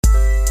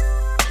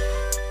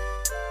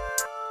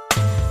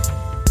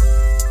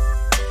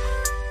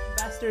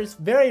investors,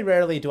 very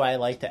rarely do I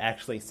like to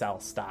actually sell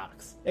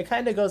stocks. It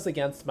kind of goes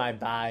against my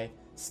buy,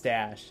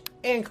 stash,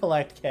 and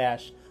collect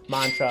cash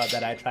mantra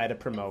that I try to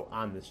promote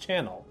on this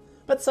channel.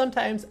 But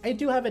sometimes I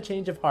do have a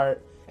change of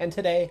heart, and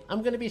today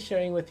I'm going to be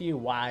sharing with you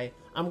why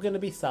I'm going to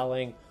be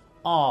selling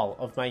all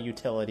of my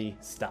utility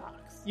stocks.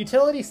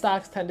 Utility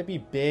stocks tend to be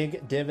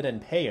big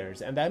dividend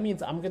payers, and that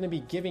means I'm going to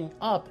be giving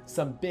up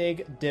some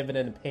big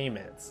dividend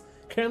payments.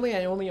 Currently,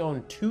 I only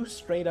own 2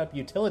 straight up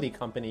utility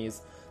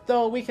companies,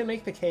 though we can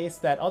make the case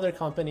that other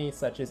companies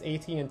such as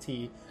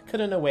AT&T could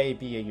in a way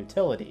be a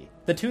utility.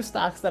 The 2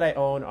 stocks that I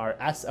own are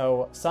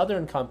SO,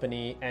 Southern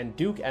Company, and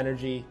Duke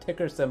Energy,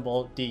 ticker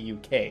symbol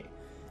DUK.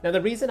 Now, the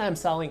reason I'm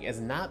selling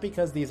is not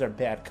because these are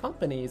bad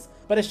companies,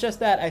 but it's just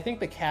that I think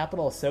the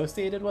capital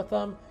associated with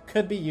them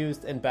could be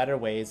used in better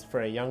ways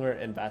for a younger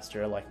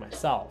investor like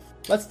myself.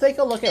 Let's take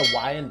a look at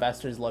why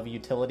investors love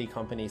utility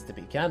companies to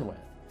begin with.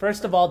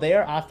 First of all, they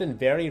are often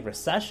very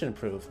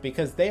recession-proof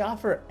because they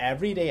offer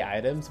everyday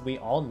items we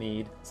all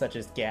need, such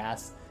as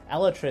gas,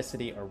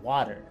 electricity, or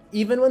water.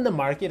 Even when the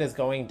market is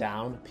going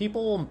down,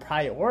 people will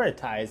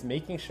prioritize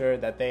making sure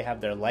that they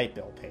have their light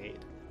bill paid.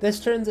 This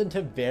turns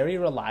into very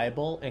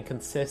reliable and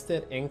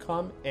consistent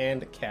income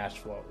and cash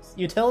flows.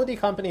 Utility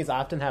companies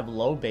often have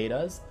low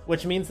betas,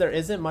 which means there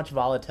isn't much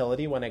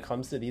volatility when it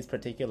comes to these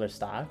particular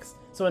stocks,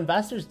 so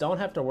investors don't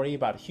have to worry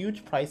about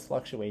huge price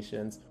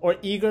fluctuations or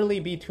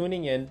eagerly be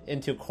tuning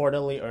into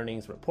quarterly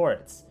earnings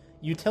reports.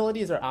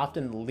 Utilities are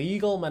often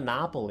legal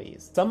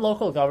monopolies. Some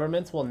local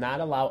governments will not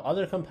allow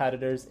other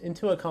competitors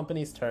into a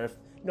company's turf,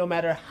 no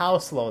matter how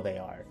slow they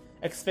are.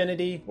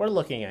 Xfinity, we're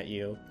looking at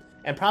you.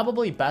 And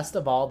probably best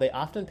of all, they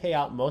often pay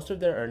out most of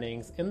their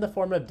earnings in the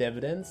form of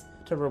dividends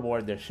to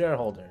reward their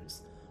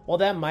shareholders. While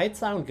that might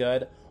sound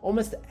good,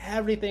 almost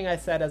everything I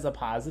said as a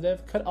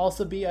positive could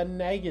also be a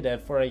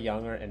negative for a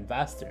younger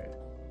investor.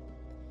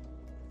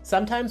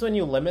 Sometimes when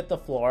you limit the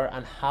floor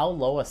on how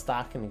low a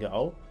stock can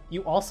go,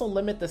 you also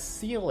limit the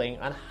ceiling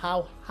on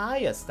how high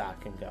a stock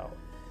can go.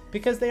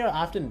 Because they are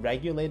often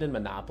regulated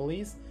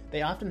monopolies,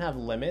 they often have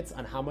limits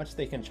on how much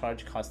they can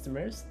charge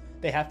customers,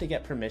 they have to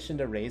get permission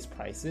to raise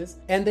prices,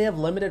 and they have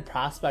limited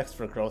prospects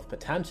for growth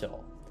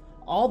potential.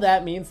 All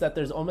that means that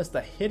there's almost a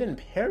hidden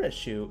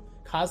parachute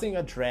causing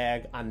a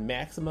drag on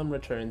maximum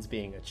returns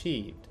being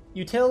achieved.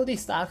 Utility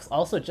stocks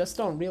also just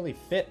don't really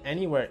fit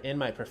anywhere in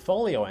my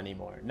portfolio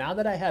anymore. Now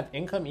that I have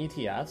income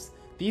ETFs,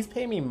 these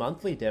pay me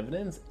monthly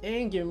dividends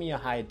and give me a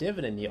high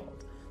dividend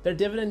yield. Their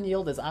dividend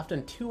yield is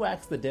often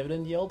 2x the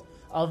dividend yield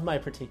of my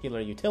particular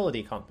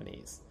utility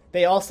companies.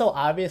 They also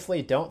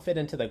obviously don't fit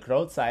into the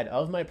growth side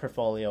of my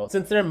portfolio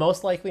since they're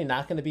most likely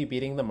not going to be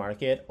beating the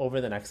market over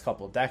the next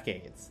couple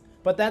decades.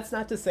 But that's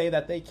not to say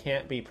that they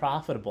can't be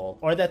profitable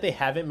or that they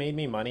haven't made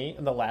me money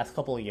in the last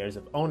couple of years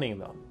of owning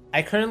them.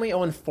 I currently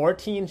own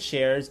 14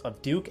 shares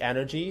of Duke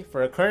Energy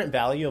for a current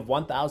value of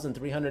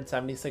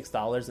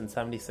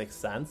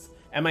 $1,376.76,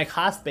 and my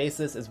cost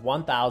basis is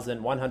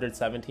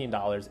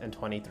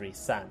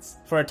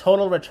 $1,117.23, for a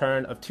total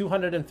return of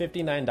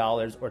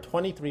 $259 or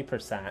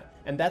 23%,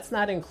 and that's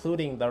not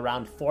including the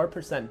around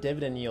 4%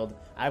 dividend yield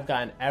I've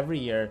gotten every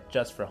year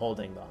just for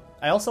holding them.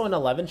 I also own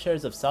 11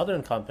 shares of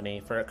Southern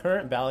Company for a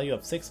current value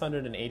of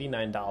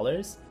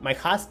 $689. My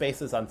cost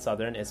basis on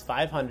Southern is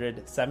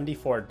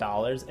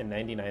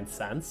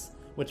 $574.99,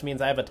 which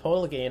means I have a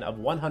total gain of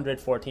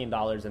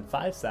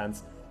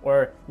 $114.05,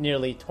 or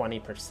nearly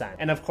 20%.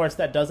 And of course,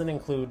 that doesn't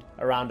include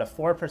around a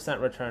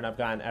 4% return I've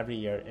gotten every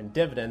year in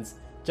dividends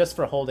just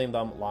for holding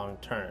them long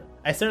term.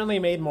 I certainly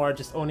made more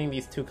just owning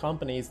these 2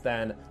 companies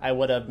than I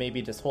would have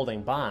maybe just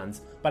holding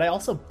bonds, but I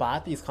also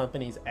bought these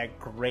companies at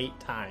great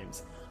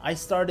times. I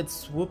started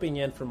swooping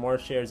in for more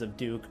shares of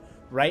Duke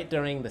right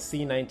during the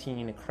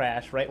C19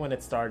 crash, right when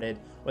it started,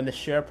 when the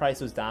share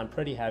price was down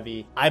pretty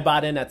heavy. I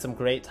bought in at some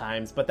great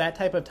times, but that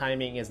type of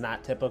timing is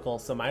not typical,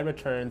 so my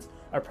returns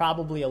are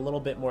probably a little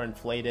bit more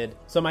inflated.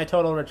 So my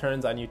total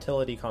returns on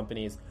utility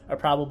companies are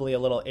probably a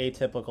little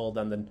atypical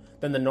than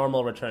the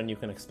normal return you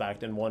can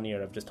expect in 1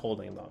 year of just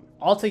holding them.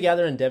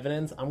 Altogether in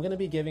dividends, I'm going to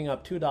be giving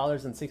up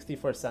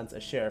 $2.64 a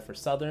share for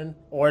Southern,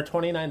 or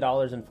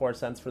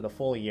 $29.04 for the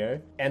full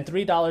year, and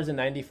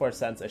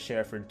 $3.94 a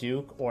share for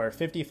Duke, or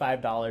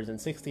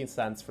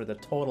 $55.16 for the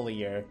total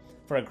year,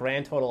 for a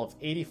grand total of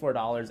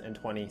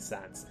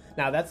 $84.20.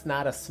 Now, that's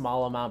not a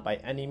small amount by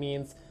any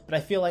means, but I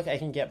feel like I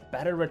can get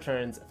better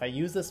returns if I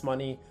use this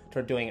money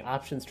toward doing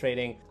options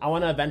trading. I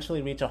want to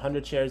eventually reach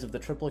 100 shares of the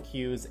Triple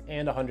Qs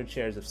and 100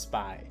 shares of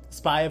SPY.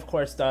 SPY, of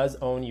course, does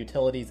own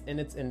utilities in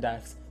its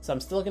index, so I'm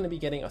still going to be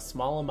getting a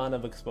small amount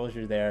of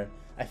exposure there.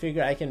 I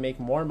figure I can make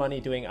more money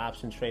doing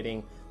options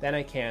trading than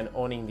I can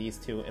owning these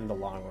 2 in the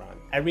long run.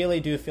 I really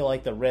do feel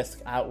like the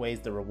risk outweighs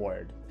the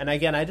reward. And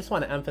again, I just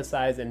want to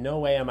emphasize, in no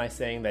way am I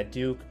saying that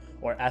Duke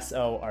or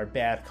SO are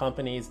bad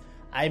companies.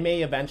 I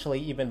may eventually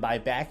even buy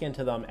back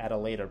into them at a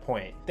later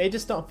point. They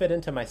just don't fit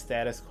into my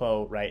status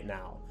quo right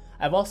now.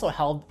 I've also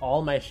held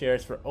all my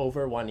shares for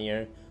over 1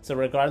 year, so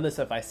regardless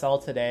if I sell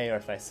today or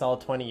if I sell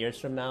 20 years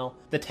from now,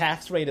 the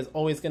tax rate is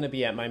always going to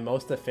be at my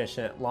most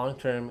efficient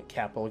long-term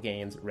capital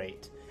gains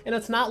rate. And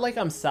it's not like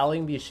I'm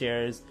selling these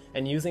shares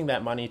and using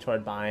that money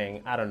toward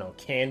buying, I don't know,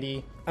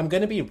 candy. I'm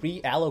going to be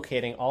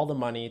reallocating all the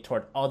money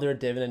toward other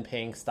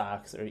dividend-paying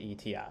stocks or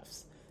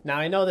ETFs. Now,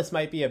 I know this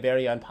might be a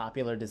very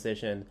unpopular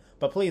decision,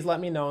 but please let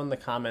me know in the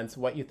comments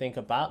what you think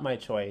about my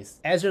choice.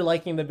 As you're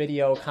liking the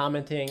video,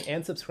 commenting,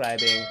 and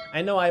subscribing,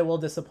 I know I will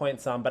disappoint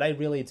some, but I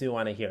really do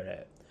want to hear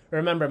it.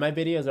 Remember, my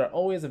videos are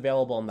always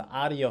available in the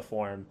audio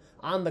form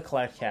on the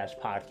Collect Cash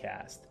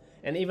podcast.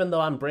 And even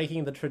though I'm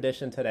breaking the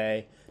tradition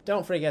today,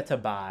 don't forget to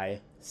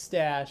buy,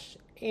 stash,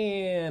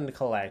 and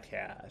collect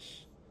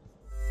cash.